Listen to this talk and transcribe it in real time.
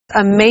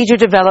A major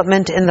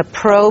development in the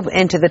probe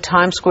into the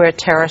Times Square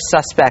terror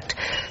suspect.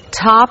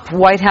 Top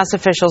White House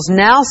officials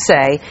now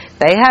say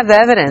they have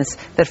evidence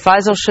that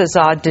Faisal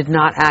Shahzad did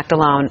not act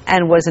alone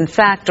and was in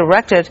fact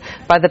directed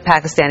by the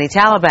Pakistani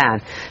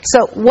Taliban.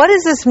 So what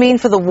does this mean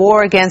for the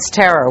war against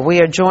terror? We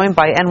are joined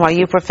by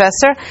NYU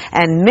professor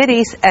and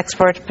Mideast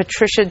expert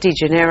Patricia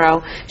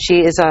DeGennaro.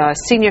 She is a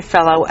senior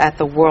fellow at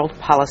the World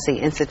Policy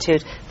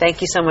Institute.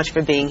 Thank you so much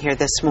for being here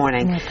this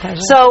morning. My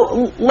pleasure.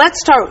 So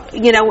let's start,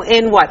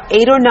 in what,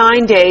 8 or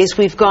 9 days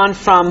we've gone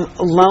from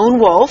lone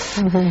wolf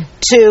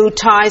to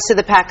ties to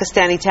the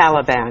Pakistani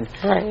Taliban.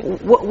 Right.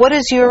 What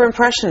is your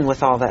impression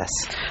with all this?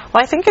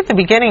 Well, I think at the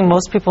beginning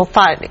most people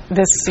thought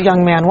this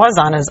young man was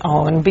on his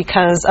own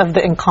because of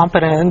the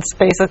incompetence,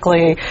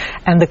 basically,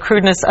 and the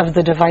crudeness of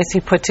the device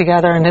he put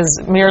together and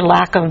his mere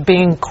lack of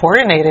being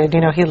coordinated.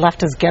 He left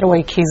his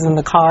getaway keys in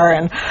the car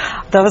and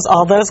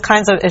all those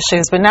kinds of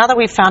issues. But now that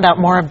we've found out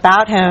more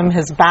about him,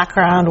 his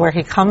background, where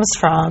he comes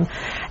from,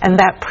 and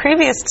that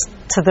previous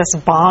to this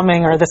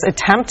bombing or this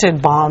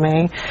attempted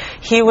bombing,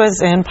 he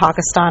was in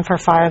Pakistan for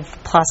 5+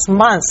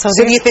 months. So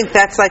do you think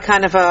that's like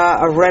kind of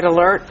a red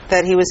alert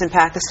that he was in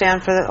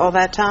Pakistan for all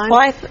that time? Well,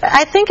 I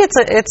think we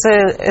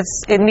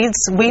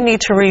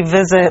need to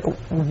revisit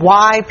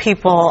why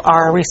people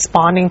are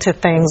responding to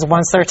things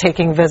once they're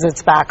taking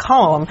visits back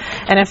home.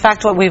 And in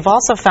fact, what we've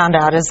also found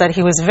out is that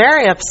he was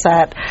very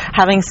upset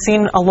having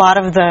seen a lot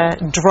of the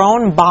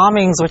drone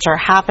bombings which are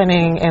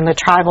happening in the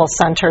tribal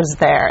centers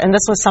there. And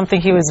this was something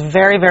he was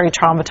very, very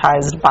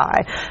traumatized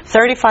by.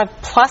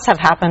 35+ have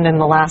happened in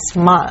the last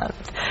month,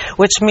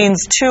 which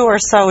means 2 or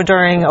so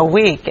during a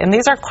week. And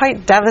these are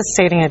quite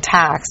devastating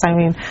attacks. I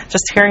mean,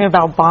 just hearing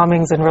about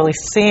bombings and really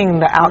seeing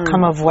the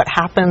outcome of what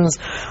happens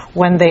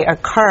when they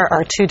occur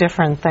are two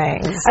different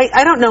things.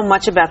 I don't know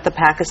much about the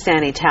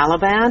Pakistani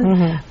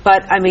Taliban,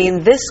 but I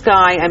mean, this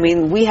guy,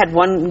 we had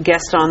one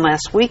guest on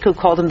last week who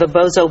called him the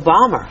Bozo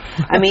Bomber.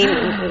 I mean,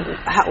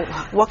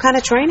 what kind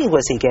of training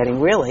was he getting,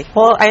 really?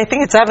 Well, I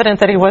think it's evident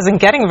that he wasn't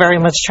getting very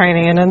much training,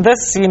 and in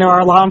this,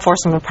 our law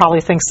enforcement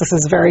probably thinks this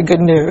is very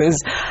good news.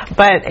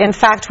 But in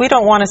fact, we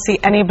don't want to see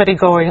anybody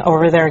going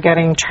over there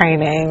getting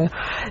training.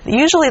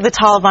 Usually the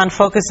Taliban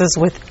focuses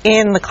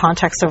within the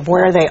context of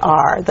where they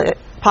are. The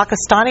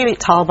Pakistani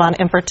Taliban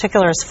in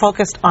particular is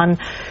focused on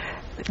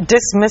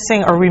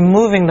dismissing or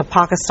removing the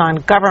Pakistan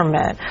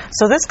government.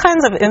 So this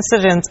kinds of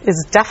incidents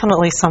is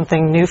definitely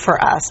something new for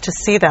us to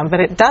see them, but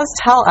it does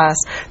tell us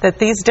that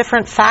these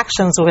different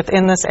factions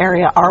within this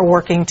area are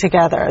working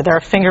together. There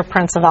are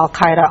fingerprints of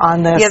Al-Qaeda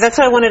on this. Yeah, that's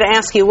what I wanted to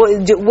ask you.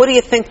 What do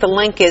you think the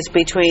link is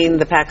between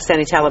the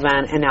Pakistani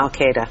Taliban and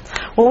Al-Qaeda?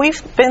 Well,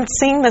 we've been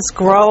seeing this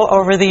grow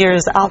over the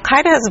years.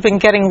 Al-Qaeda has been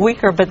getting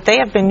weaker, but they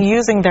have been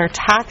using their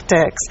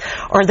tactics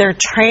or their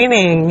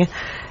training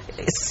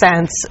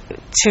sense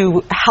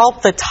to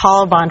help the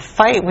Taliban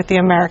fight with the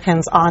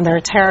Americans on their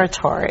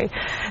territory.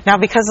 Now,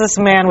 because this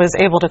man was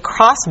able to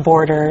cross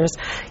borders,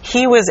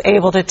 he was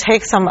able to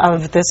take some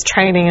of this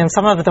training and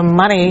some of the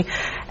money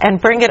and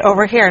bring it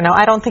over here. Now,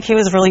 I don't think he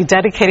was really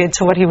dedicated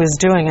to what he was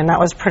doing, and that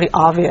was pretty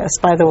obvious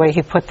by the way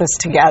he put this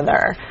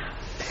together.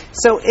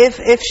 So if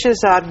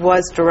Shahzad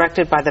was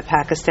directed by the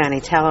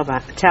Pakistani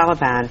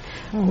Taliban,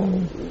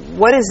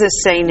 what does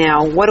this say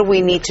now? What do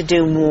we need to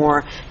do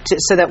more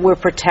so that we're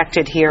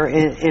protected here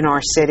in our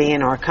city,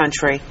 in our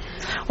country?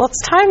 Well,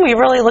 it's time we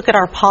really look at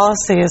our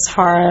policy as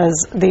far as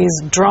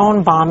these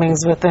drone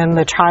bombings within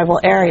the tribal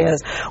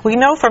areas. We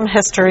know from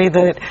history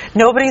that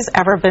nobody's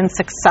ever been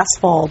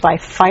successful by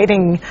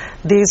fighting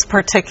these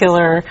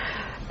particular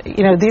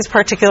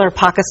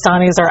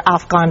Pakistanis or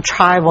Afghan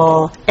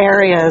tribal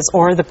areas,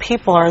 or the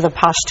people or the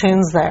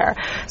Pashtuns there.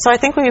 So I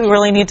think we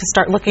really need to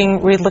start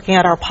re-looking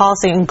at our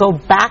policy and go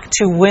back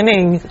to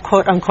winning,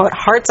 quote-unquote,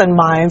 hearts and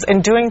minds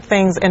and doing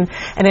things and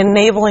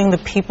enabling the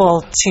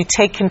people to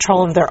take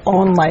control of their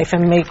own life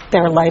and make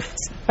their life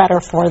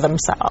better for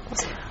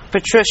themselves.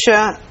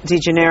 Patricia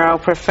DeGennaro,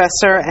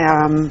 professor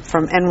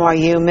from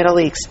NYU, Middle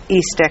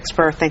East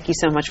expert, thank you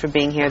so much for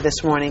being here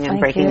this morning and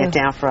breaking it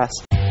down for us.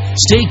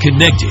 Stay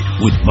connected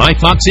with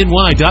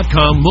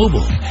MyFoxNY.com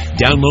mobile.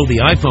 Download the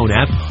iPhone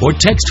app or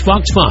text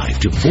Fox 5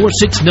 to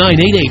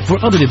 46988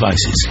 for other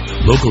devices.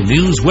 Local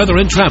news, weather,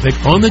 and traffic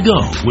on the go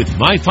with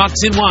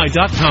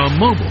MyFoxNY.com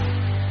mobile.